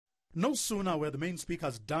No sooner were the main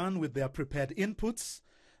speakers done with their prepared inputs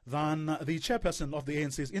than the chairperson of the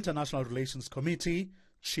ANC's International Relations Committee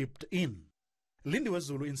chipped in. Lindiwe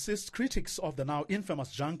Zulu insists critics of the now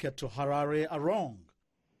infamous junket to Harare are wrong,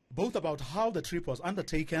 both about how the trip was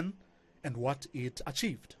undertaken and what it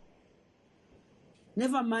achieved.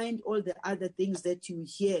 Never mind all the other things that you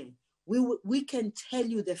hear. We can tell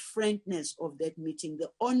you the frankness of that meeting, the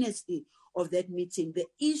honesty of that meeting, the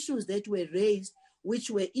issues that were raised, which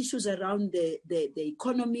were issues around the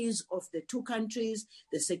economies of the two countries,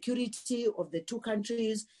 the security of the two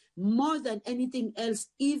countries, more than anything else,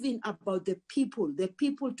 even about the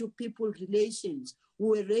people-to-people relations. We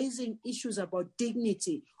were raising issues about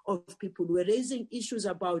dignity of people. We were raising issues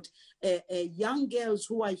about young girls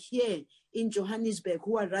who are here in Johannesburg,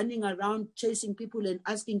 who are running around chasing people and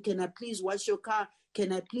asking, can I please wash your car?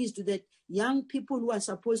 Can I please do that? Young people who are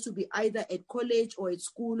supposed to be either at college or at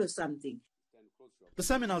school or something. The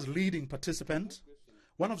seminar's leading participant,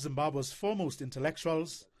 one of Zimbabwe's foremost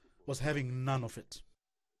intellectuals, was having none of it.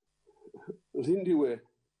 Lindiwe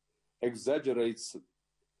exaggerates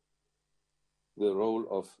the role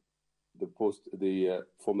of the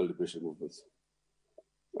formal liberation movements.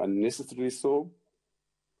 Unnecessarily so,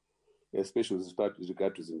 especially with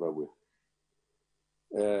regard to Zimbabwe.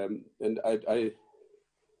 And I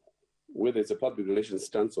whether it's a public relations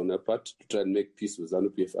stance on her part to try and make peace with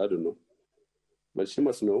ZANU-PF, I don't know. But she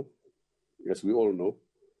must know, as we all know,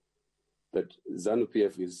 that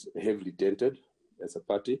ZANU-PF is heavily dented as a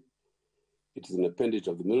party. It is an appendage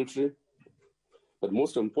of the military. But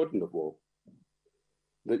most important of all,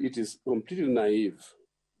 that it is completely naive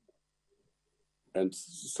and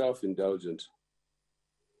self-indulgent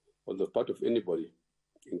on the part of anybody,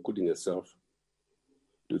 including herself,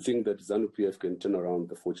 to think that ZANU-PF can turn around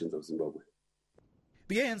the fortunes of Zimbabwe.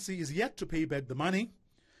 The ANC is yet to pay back the money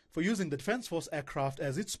for using the Defence Force aircraft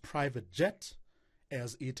as its private jet,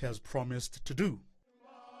 as it has promised to do.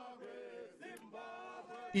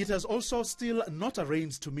 It has also still not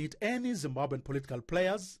arranged to meet any Zimbabwean political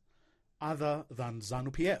players other than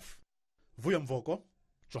ZANU-PF. Vuyo Mvoko,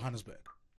 Johannesburg.